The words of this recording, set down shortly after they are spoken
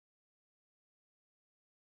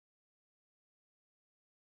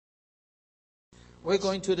We're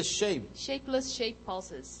going to the shape. Shapeless shape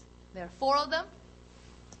pulses. There are 4 of them.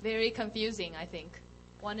 Very confusing, I think.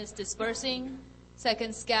 One is dispersing,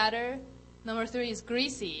 second scatter, number 3 is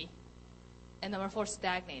greasy, and number 4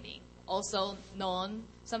 stagnating. Also known,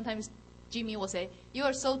 sometimes Jimmy will say, "You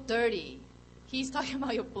are so dirty." He's talking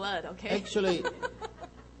about your blood, okay? Actually,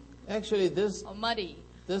 or muddy.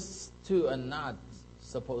 This 2 are not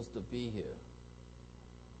supposed to be here.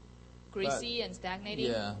 Greasy and stagnating?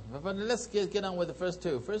 Yeah, but let's get on with the first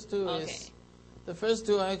 2. The first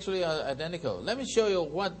 2 actually are identical. Let me show you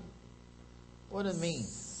what it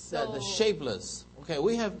means. That the shapeless. Okay,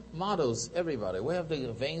 we have models, everybody. We have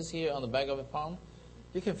the veins here on the back of the palm.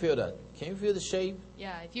 You can feel that. Can you feel the shape?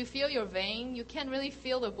 Yeah, if you feel your vein, you can't really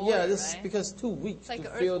feel the border, Yeah, this right? is because too weak like to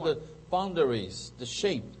feel earthworm. the boundaries, the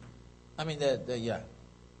shape. I mean, yeah.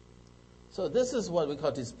 So this is what we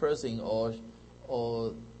call dispersing or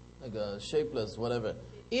like a shapeless, whatever.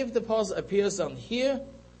 If the pulse appears on here,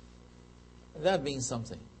 that means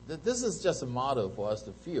something. This is just a model for us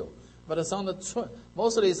to feel. But it's on the chun.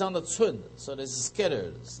 Mostly it's on the chun, so it's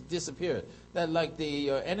scattered, it's disappeared. That like the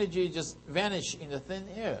energy just vanish in the thin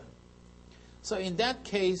air. So in that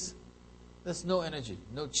case, there's no energy,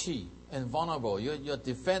 no chi, and vulnerable. You're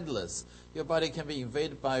defenseless. Your body can be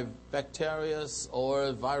invaded by bacteria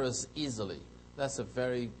or virus easily. That's a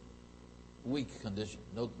very weak condition,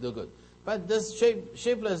 no good. But this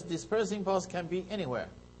shapeless dispersing pulse can be anywhere,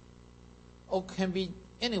 or can be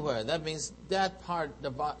anywhere. That means that part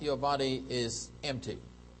of your body is empty.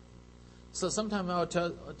 So sometimes I'll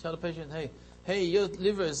tell the patient, hey, your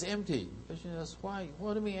liver is empty. The patient asks, why?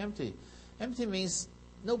 What do you mean empty? Empty means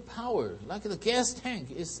no power. Like the gas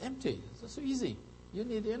tank is empty. It's so easy. You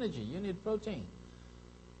need energy. You need protein.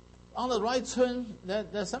 On the right turn,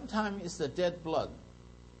 that sometimes is the dead blood,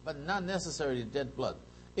 but not necessarily dead blood.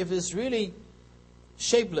 If it's really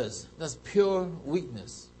shapeless, that's pure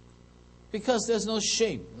weakness. Because there's no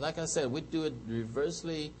shape. Like I said, we do it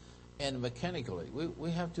reversely and mechanically.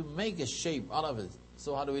 We have to make a shape out of it.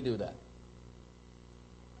 So how do we do that?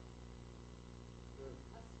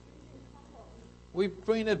 We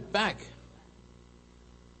bring it back.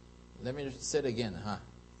 Let me say it again.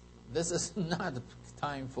 This is not the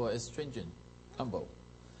time for astringent combo.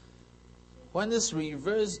 When it's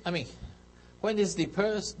when it's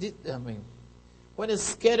dispersed, when it's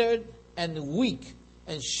scattered and weak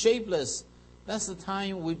and shapeless, that's the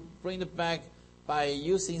time we bring it back by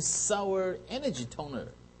using sour energy toner,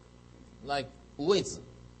 like weights.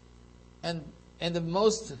 And the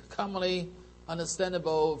most commonly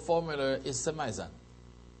understandable formula is semizan.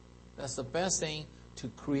 That's the best thing to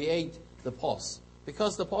create the pulse,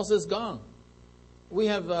 because the pulse is gone. We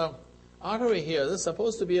have an artery here. There's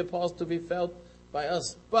supposed to be a pulse to be felt by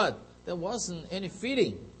us, but there wasn't any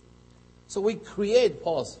feeling. So we create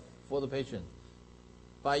pulse for the patient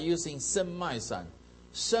by using semizan.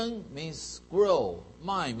 Shen means grow,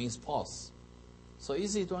 mai means pulse. So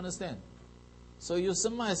easy to understand. So your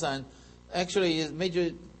semizan actually is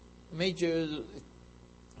major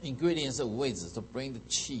ingredients of weights to bring the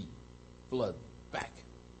qi, blood, back.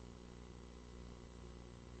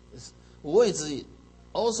 Weights is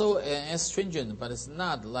also an astringent, but it's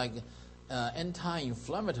not like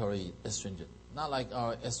anti-inflammatory astringent. Not like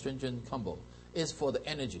our astringent combo. It's for the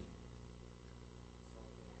energy.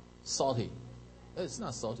 Salty. It's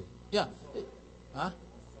not salty. Yeah.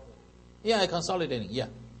 Yeah, consolidating. Yeah.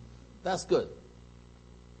 That's good.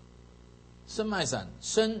 Semizan.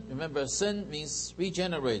 Shen, remember, shen means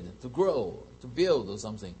regenerate, to grow, to build or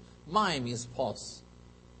something. Mai means pulse.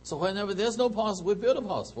 So whenever there's no pulse, we build a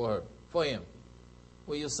pulse for him.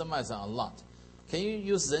 We use semizan a lot. Can you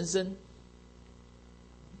use Rensen?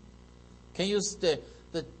 Can you use the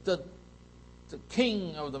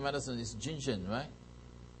king of the medicine is ginseng, right?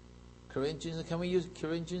 Korean ginseng. Can we use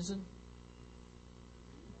Korean ginseng?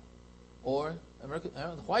 Or American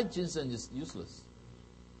white ginseng is useless.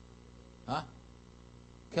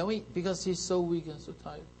 Can we? Because he's so weak and so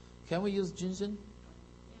tired. Can we use ginseng?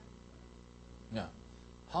 Yeah.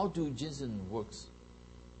 How do ginseng works?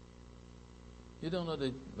 You don't know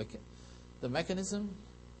the mechanism?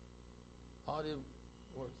 How it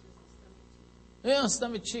works? Yeah,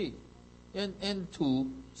 stomach qi. And tu,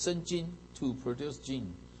 sen jin, to produce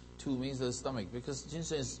jin. Tu means the stomach, because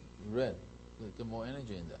ginseng is red. There's more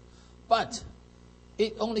energy in there. But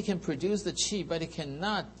it only can produce the qi, but it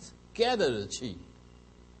cannot gather the qi.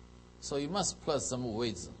 So you must plus some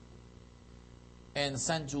weights. And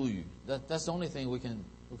sanjuyu. That's the only thing we can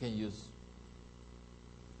use.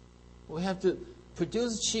 We have to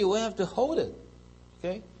produce qi, we have to hold it.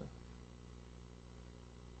 Okay?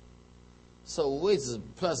 So weights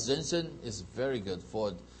plus ginseng is very good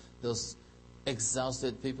for those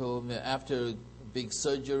exhausted people after big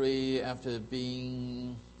surgery, after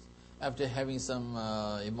having some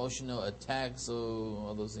emotional attacks or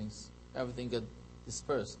all those things. Everything get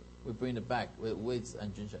dispersed. We bring it back with weights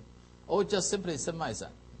and ginger. Or just simply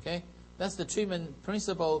semi-sun. Okay? That's the treatment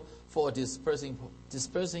principle for dispersing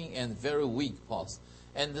and very weak pulse.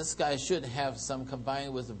 And this guy should have some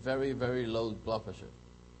combined with very, very low blood pressure.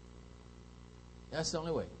 That's the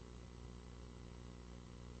only way.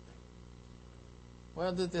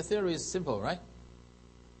 Well, the theory is simple, right?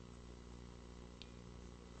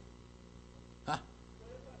 Huh?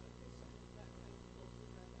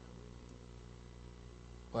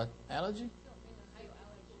 What? Allergy?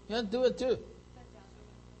 Yeah, do it too.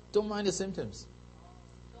 Don't mind the symptoms.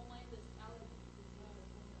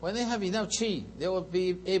 When they have enough qi, they will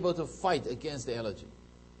be able to fight against the allergy.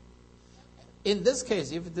 In this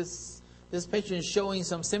case, if this patient is showing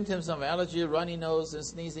some symptoms of allergy, runny nose and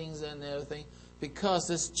sneezing and everything, because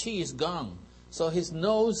this qi is gone, so his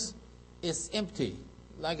nose is empty,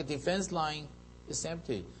 like a defense line is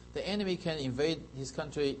empty. The enemy can invade his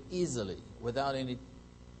country easily without any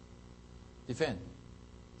defense.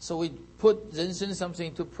 So we put Rinsen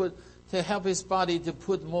something to help his body to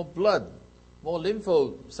put more blood, more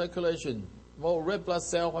lympho circulation, more red blood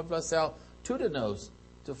cell, white blood cell to the nose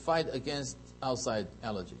to fight against outside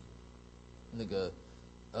allergy, like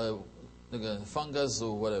a fungus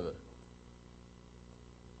or whatever.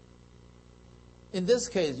 In this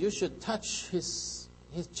case, you should touch his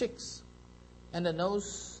cheeks and the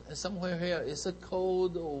nose, and somewhere here. Is it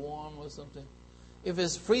cold or warm or something? If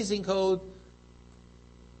it's freezing cold,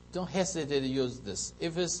 don't hesitate to use this.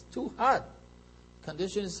 If it's too hot,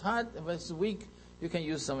 condition is hot, if it's weak, you can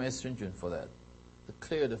use some astringent for that to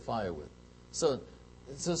clear the fire with. So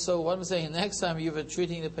what I'm saying, next time you're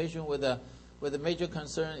treating the patient with a major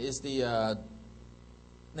concern is the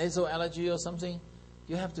nasal allergy or something,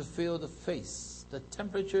 you have to feel the face, the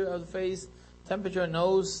temperature of the face, temperature of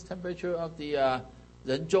nose, temperature of the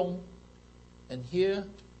ren zhong, and here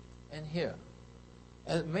and here.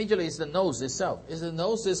 And majorly it's the nose itself. If the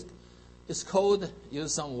nose is cold,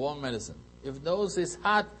 use some warm medicine. If nose is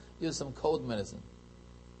hot, use some cold medicine.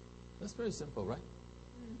 That's very simple, right?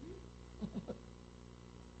 Mm-hmm.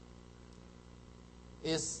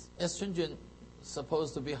 Is astringent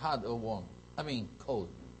supposed to be hot or warm? I mean cold.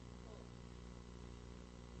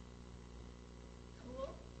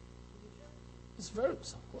 It's very,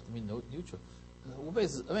 what do you mean neutral?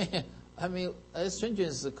 I mean astringent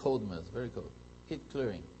is a cold medicine, very cold. Heat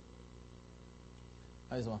clearing.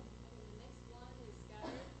 Next one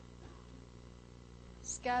is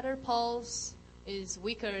scatter pulse is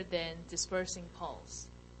weaker than dispersing pulse.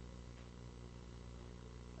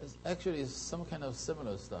 It's actually some kind of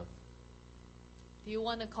similar stuff. Do you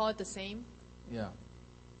want to call it the same? Yeah.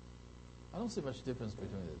 I don't see much difference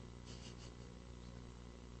between it.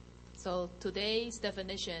 So today's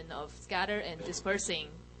definition of scatter and dispersing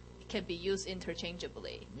can be used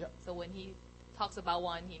interchangeably. Yep. So when he talks about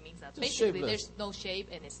one, he means that Just basically shapeless. there's no shape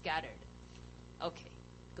and it's scattered. Okay,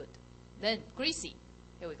 good. Then greasy.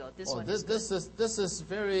 Here we go. This is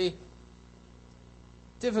very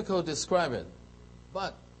difficult to describe it,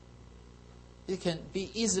 but it can be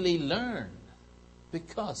easily learned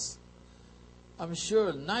because I'm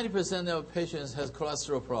sure 90% of patients has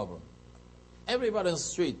cholesterol problem. Everybody on the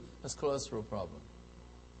street has cholesterol problem.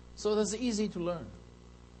 So that's easy to learn.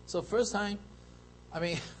 So first time,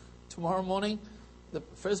 tomorrow morning, the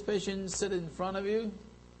first patient sit in front of you,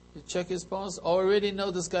 you check his pulse, already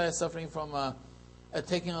know this guy is suffering from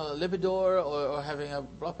taking a lipidor or having a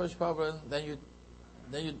blood pressure problem, then you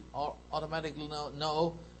automatically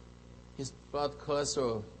know his blood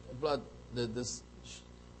cholesterol, this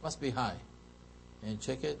must be high. And you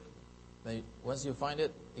check it. Then once you find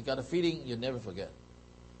it, you got a feeling, you never forget.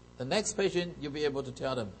 The next patient, you'll be able to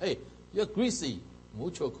tell them, hey, you're greasy,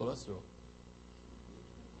 mucho cholesterol.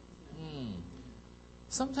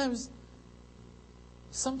 Sometimes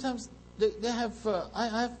they have.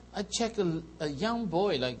 I check a young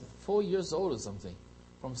boy like 4 years old or something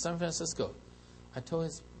from San Francisco. I told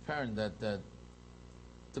his parent that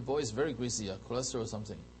the boy is very greasy, cholesterol or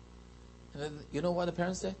something. And then, you know what the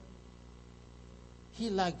parents said? He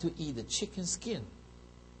liked to eat the chicken skin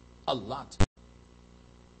a lot.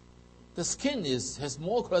 The skin has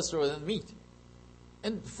more cholesterol than meat,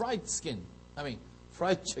 and fried skin.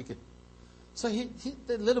 Fried chicken. So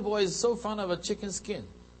the little boy is so fond of a chicken skin.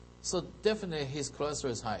 So definitely his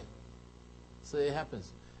cholesterol is high. So it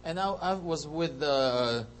happens. And now I was with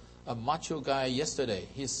a macho guy yesterday.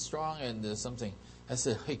 He's strong and something. I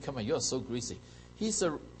said, hey, come on, you're so greasy. He's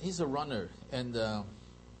a runner and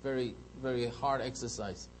very, very hard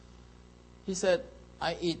exercise. He said,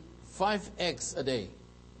 I eat 5 eggs a day.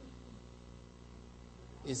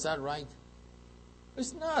 Is that right?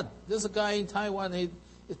 It's not. There's a guy in Taiwan, he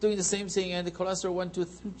is doing the same thing, and the cholesterol went to,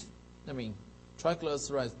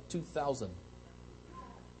 triglycerides, 2,000.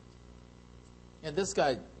 And this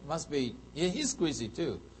guy must be, he's greasy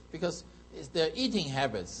too, because it's their eating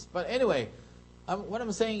habits. But anyway, what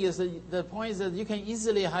I'm saying is that the point is that you can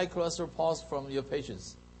easily hide cholesterol pulse from your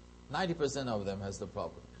patients. 90% of them has the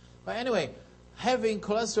problem. But anyway, having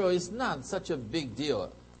cholesterol is not such a big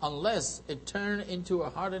deal unless it turns into a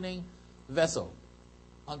hardening vessel.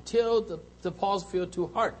 Until the pulse feels too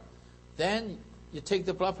hard. Then you take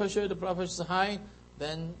the blood pressure is high,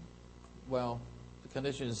 then, well, the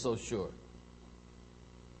condition is so sure.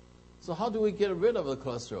 So how do we get rid of the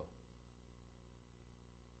cholesterol?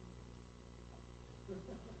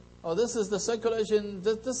 Oh, this is the circulation.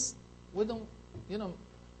 This we don't,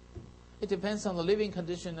 it depends on the living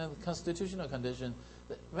condition and constitutional condition.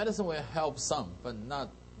 Medicine will help some, but not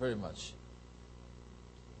very much.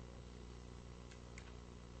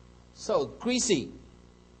 So, greasy.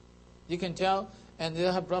 You can tell, and they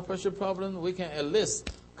have blood pressure problem. We can at least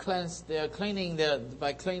cleanse their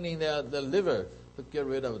by cleaning their liver to get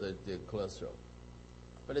rid of the cholesterol.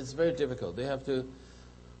 But it's very difficult. They have to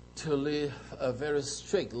live a very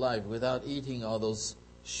strict life without eating all those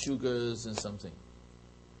sugars and something.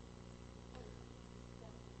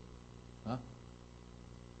 Huh?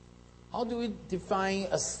 How do we define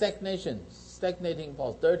a stagnating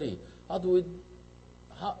pulse, dirty? How do we?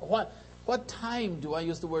 What time do I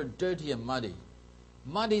use the word dirty and muddy?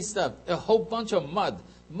 Muddy stuff, a whole bunch of mud.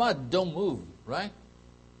 Mud don't move, right?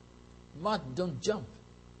 Mud don't jump.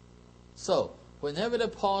 So, whenever the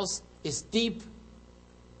pulse is deep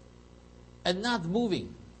and not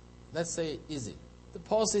moving, let's say easy. The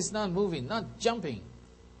pulse is not moving, not jumping.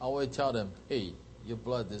 I will tell them, hey, your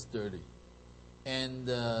blood is dirty. And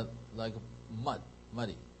like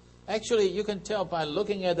muddy. Actually, you can tell by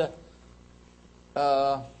looking at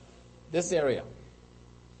this area.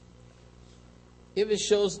 If it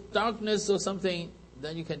shows darkness or something,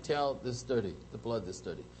 then you can tell this dirty. The blood is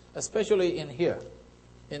dirty, especially in here,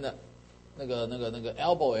 in the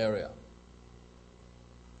elbow area.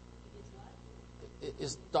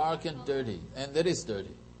 It's dark and dirty, and that is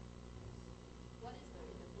dirty. What is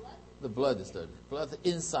dirty? The blood? The blood is dirty. Blood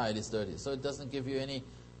inside is dirty, so it doesn't give you any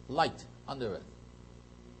light under it.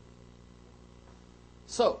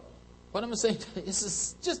 So, what I'm saying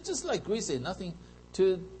is just like greasy, nothing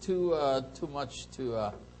too much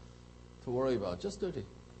to worry about. Just dirty.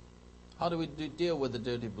 How do we deal with the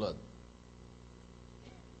dirty blood?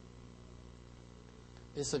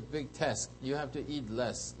 It's a big task. You have to eat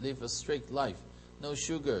less, live a strict life, no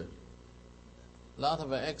sugar, lot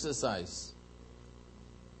of exercise.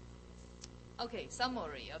 Okay,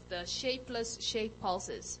 summary of the shapeless shaped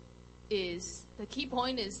pulses is the key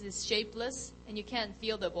point is it's shapeless and you can't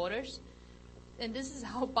feel the borders. And this is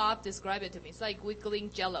how Bob described it to me. It's like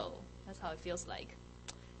wiggling jello. That's how it feels like.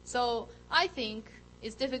 So I think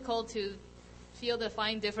it's difficult to feel the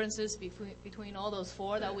fine differences between all those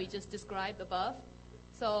 4 that we just described above.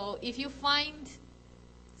 So if you find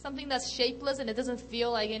something that's shapeless and it doesn't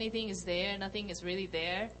feel like anything is there, nothing is really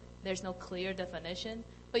there, there's no clear definition,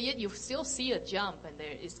 but yet you still see a jump and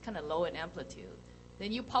it's kind of low in amplitude,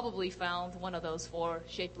 then you probably found one of those 4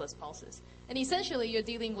 shapeless pulses. And essentially you're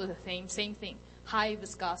dealing with the same thing, high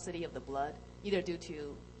viscosity of the blood, either due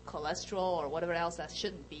to cholesterol or whatever else that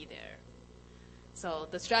shouldn't be there. So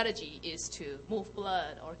the strategy is to move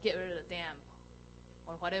blood or get rid of the damp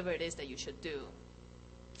or whatever it is that you should do.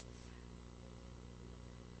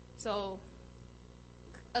 So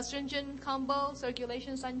astringent combo,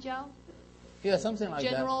 circulation sanjiao, Yeah, something like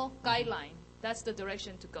general guideline, that's the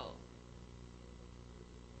direction to go.